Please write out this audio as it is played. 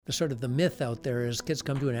The sort of the myth out there is kids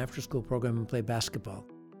come to an after-school program and play basketball.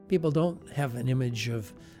 People don't have an image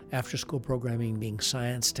of after-school programming being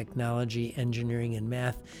science, technology, engineering, and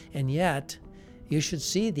math, and yet you should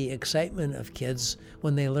see the excitement of kids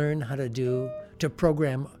when they learn how to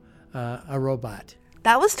program a robot.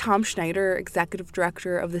 That was Tom Schneider, Executive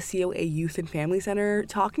Director of the COA Youth and Family Center,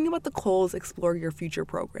 talking about the Kohl's Explore Your Future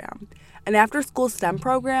program, an after-school STEM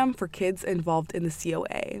program for kids involved in the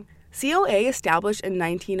COA. COA, established in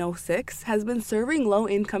 1906, has been serving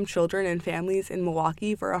low-income children and families in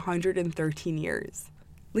Milwaukee for 113 years.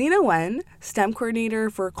 Lena Wen, STEM coordinator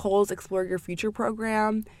for Kohl's Explore Your Future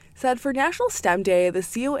program, said for National STEM Day, the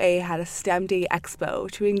COA had a STEM Day Expo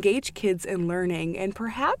to engage kids in learning and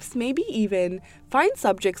perhaps maybe even find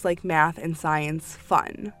subjects like math and science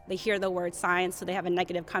fun. They hear the word science, so they have a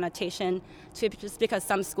negative connotation to it just because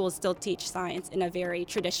some schools still teach science in a very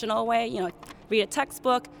traditional way. Read a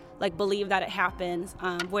textbook, believe that it happens,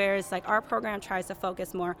 whereas our program tries to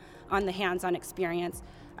focus more on the hands-on experience.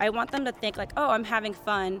 I want them to think I'm having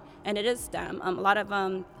fun, and it is STEM. A lot of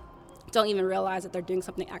them don't even realize that they're doing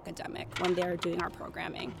something academic when they're doing our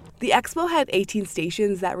programming. The expo had 18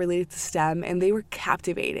 stations that related to STEM, and they were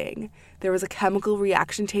captivating. There was a chemical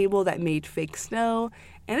reaction table that made fake snow,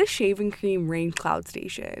 and a shaving cream rain cloud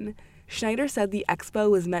station. Schneider said the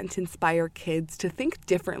expo was meant to inspire kids to think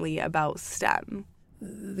differently about STEM.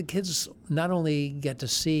 The kids not only get to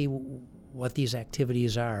see what these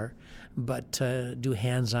activities are, but do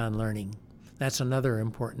hands-on learning. That's another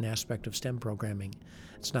important aspect of STEM programming.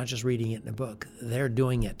 It's not just reading it in a book. They're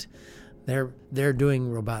doing it. They're doing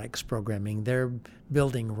robotics programming. They're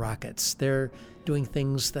building rockets. They're doing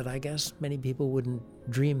things that I guess many people wouldn't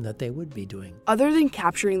dream that they would be doing. Other than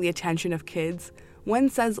capturing the attention of kids, Wen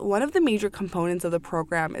says one of the major components of the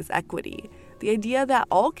program is equity, the idea that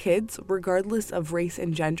all kids, regardless of race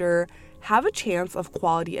and gender, have a chance of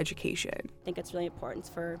quality education. I think it's really important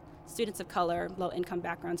for students of color, low-income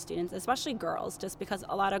background students, especially girls, just because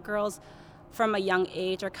a lot of girls from a young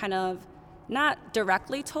age are kind of not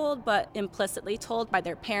directly told, but implicitly told by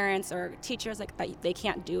their parents or teachers that they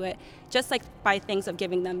can't do it, just by things of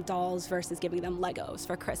giving them dolls versus giving them Legos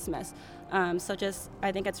for Christmas.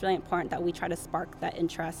 I think it's really important that we try to spark that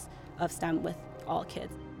interest of STEM with all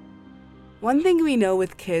kids. One thing we know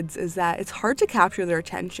with kids is that it's hard to capture their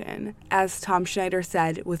attention. As Tom Schneider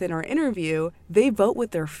said within our interview, they vote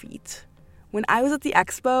with their feet. When I was at the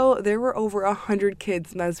expo, there were over 100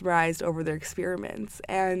 kids mesmerized over their experiments,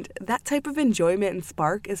 and that type of enjoyment and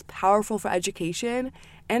spark is powerful for education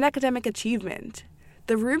and academic achievement.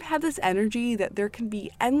 The room had this energy that there can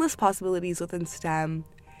be endless possibilities within STEM,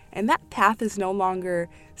 and that path is no longer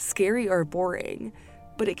scary or boring,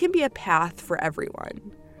 but it can be a path for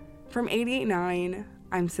everyone. From 88.9,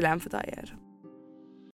 I'm Salam Fatayed.